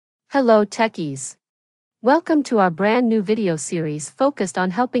Hello techies. Welcome to our brand new video series focused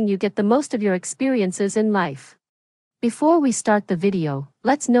on helping you get the most of your experiences in life. Before we start the video,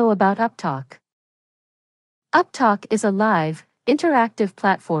 let's know about Upptalk. Upptalk is a live, interactive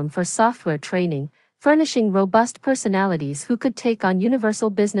platform for software training, furnishing robust personalities who could take on universal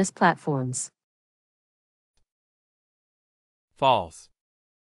business platforms. False.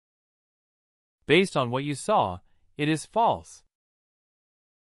 Based on what you saw, it is false.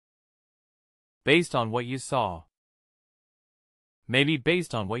 Based on what you saw. Maybe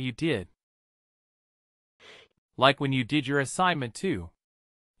based on what you did. Like when you did your assignment too.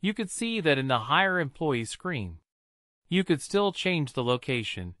 You could see that in the Hire Employee screen. You could still change the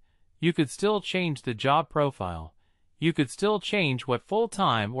location. You could still change the job profile. You could still change what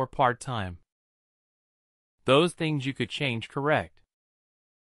full-time or part-time. Those things you could change, correct?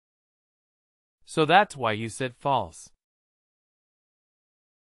 So that's why you said false.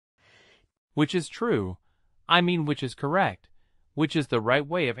 Which is true, which is correct, which is the right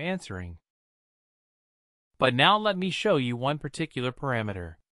way of answering. But now let me show you one particular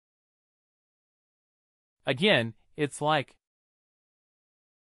parameter. Again, it's like,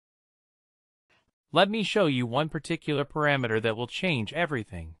 let me show you one particular parameter that will change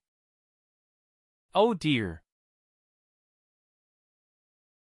everything. Oh dear.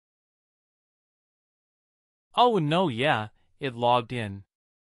 Oh no, yeah, it logged in.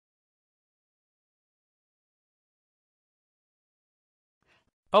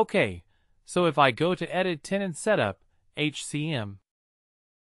 Okay, so if I go to Edit Tenant Setup, HCM,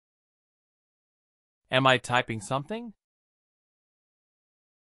 am I typing something?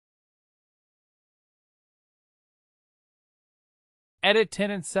 Edit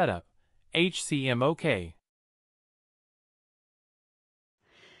Tenant Setup, HCM, OK.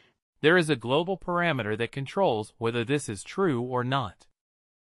 There is a global parameter that controls whether this is true or not.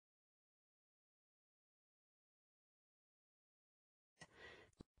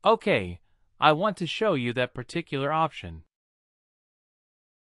 Okay, I want to show you that particular option.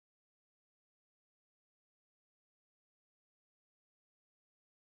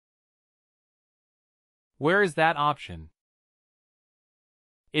 Where is that option?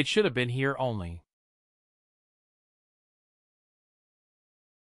 It should have been here only.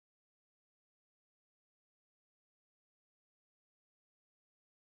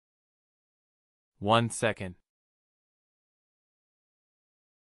 One second.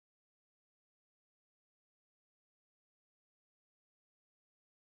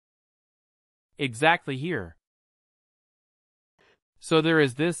 Exactly here. So there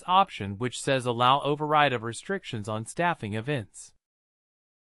is this option which says allow override of restrictions on staffing events.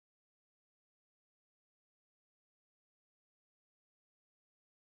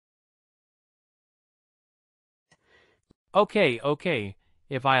 Okay,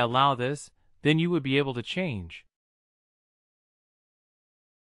 if I allow this, then you would be able to change.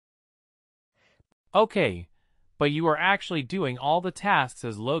 Okay, but you are actually doing all the tasks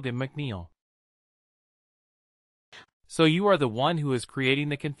as Logan McNeil. So you are the one who is creating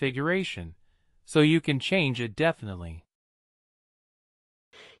the configuration, so you can change it definitely.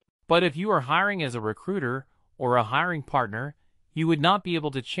 But if you are hiring as a recruiter or a hiring partner, you would not be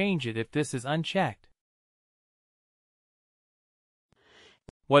able to change it if this is unchecked.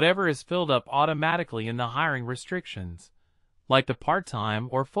 Whatever is filled up automatically in the hiring restrictions, like the part-time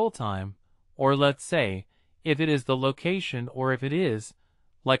or full-time, or let's say, if it is the location or if it is,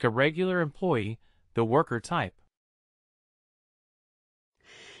 like a regular employee, the worker type.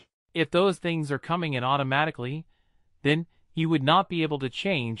 If those things are coming in automatically, then you would not be able to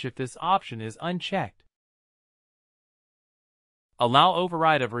change if this option is unchecked. Allow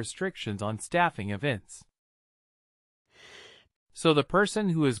override of restrictions on staffing events. So the person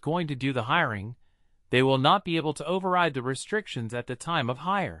who is going to do the hiring, they will not be able to override the restrictions at the time of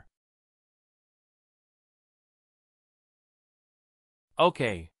hire.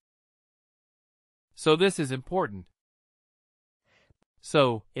 Okay. So this is important.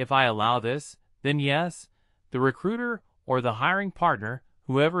 So, if I allow this, then yes, the recruiter or the hiring partner,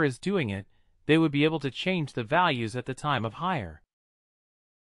 whoever is doing it, they would be able to change the values at the time of hire.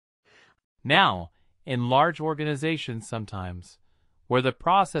 Now, in large organizations sometimes, where the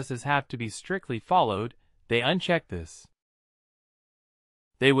processes have to be strictly followed, they uncheck this.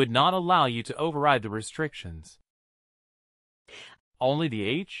 They would not allow you to override the restrictions. Only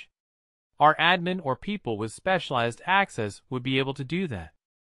the HR admin or people with specialized access would be able to do that.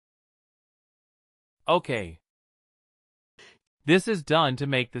 Okay. This is done to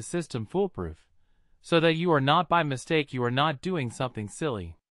make the system foolproof, so that you are not by mistake you are not doing something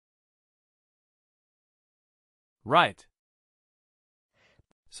silly. Right.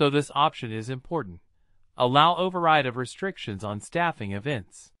 So this option is important. Allow override of restrictions on staffing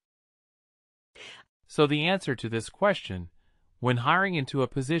events. So the answer to this question, when hiring into a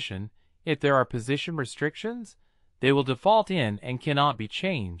position, if there are position restrictions, they will default in and cannot be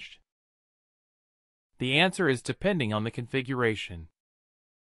changed. The answer is depending on the configuration.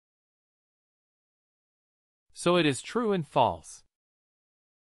 So it is true and false.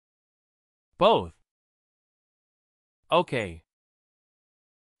 Both. Okay.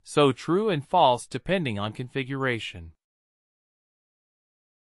 So true and false depending on configuration.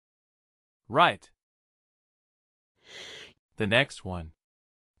 Right. The next one.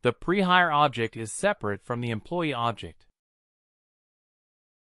 The pre-hire object is separate from the employee object.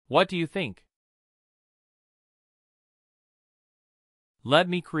 What do you think? Let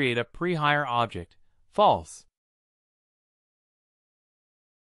me create a pre-hire object. False.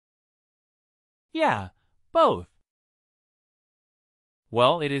 Yeah, both.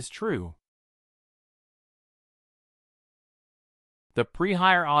 Well, it is true. The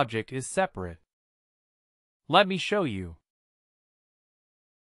pre-hire object is separate. Let me show you.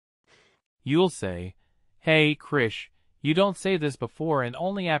 You'll say, "Hey, Krish, you don't say this before and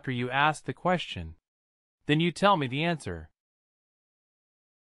only after you ask the question. Then you tell me the answer."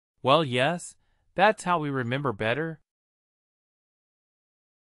 Well, yes, that's how we remember better.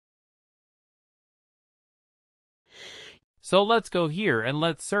 So let's go here and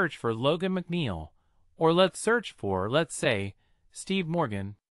let's search for Logan McNeil, or let's search for, let's say, Steve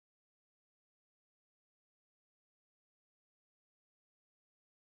Morgan.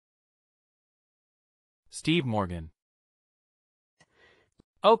 Steve Morgan.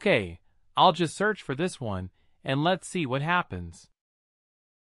 Okay, I'll just search for this one, and let's see what happens.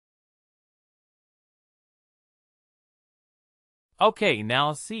 Okay,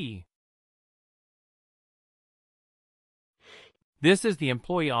 now see. This is the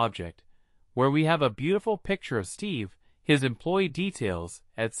employee object, where we have a beautiful picture of Steve, his employee details,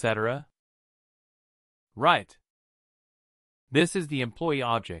 etc. Right. This is the employee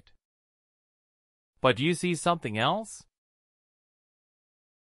object. But do you see something else?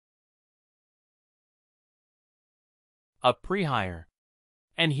 A pre-hire.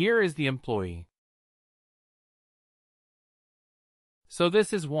 And here is the employee. So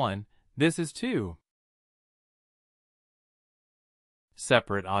this is one, this is two.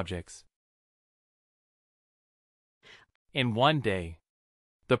 Separate objects. In one day,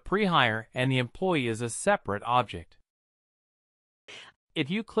 the pre-hire and the employee is a separate object. If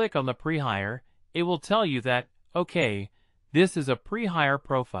you click on the pre-hire, it will tell you that, okay, this is a pre-hire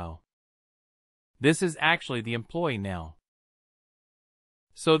profile. This is actually the employee now.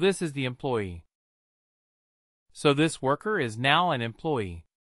 So this is the employee. So this worker is now an employee.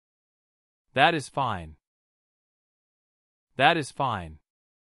 That is fine. That is fine.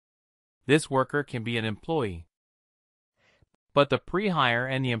 This worker can be an employee. But the pre-hire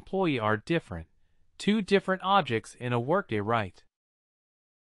and the employee are different. Two different objects in a Workday, right?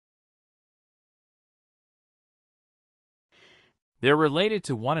 They're related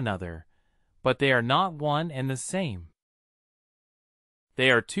to one another, but they are not one and the same.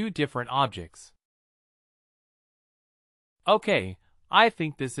 They are two different objects. Okay, I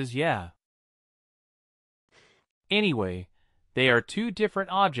think this is yeah. Anyway, they are two different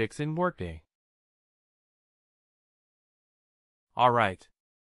objects in Workday. Alright.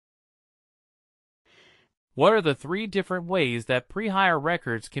 What are the three different ways that pre-hire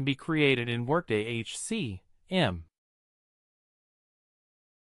records can be created in Workday HCM?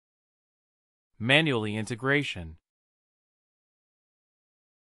 Manually integration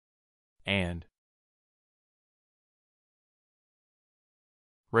and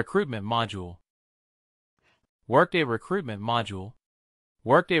recruitment module. Workday recruitment module.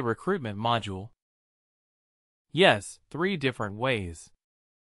 Workday recruitment module. Yes, three different ways.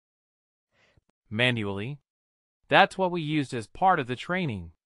 Manually. That's what we used as part of the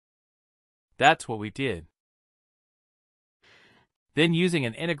training. That's what we did. Then using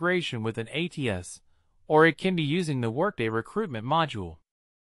an integration with an ATS, or it can be using the Workday recruitment module.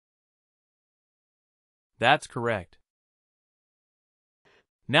 That's correct.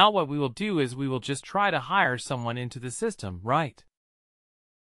 Now what we will do is we will just try to hire someone into the system, right?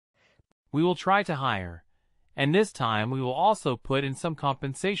 We will try to hire, and this time we will also put in some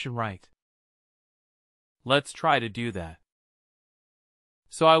compensation, right? Let's try to do that.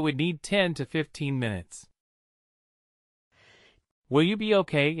 So I would need 10 to 15 minutes. Will you be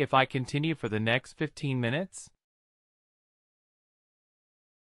okay if I continue for the next 15 minutes?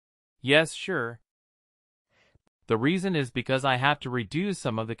 Yes, sure. The reason is because I have to redo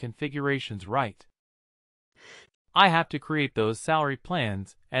some of the configurations, right? I have to create those salary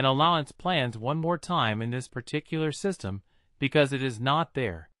plans, and allowance plans one more time in this particular system because it is not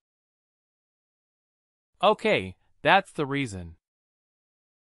there. Okay, that's the reason.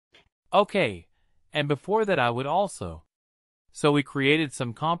 Okay, and before that I would also. So we created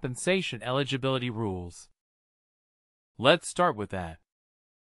some compensation eligibility rules. Let's start with that.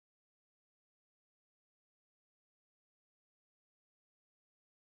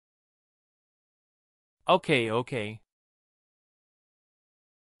 Okay.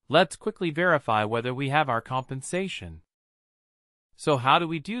 Let's quickly verify whether we have our compensation. So how do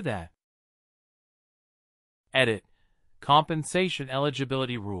we do that? Edit. Compensation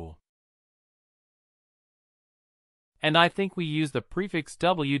eligibility rule. And I think we use the prefix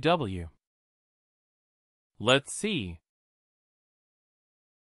WW. Let's see.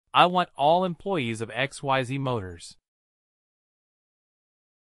 I want all employees of XYZ Motors.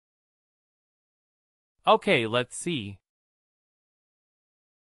 Okay, let's see.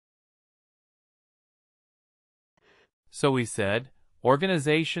 So we said,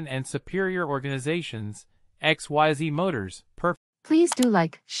 organization and superior organizations, XYZ Motors, perfect. Please do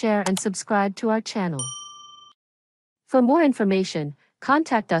like, share and subscribe to our channel. For more information,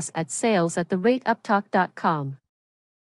 contact us at sales@therateuptalk.com.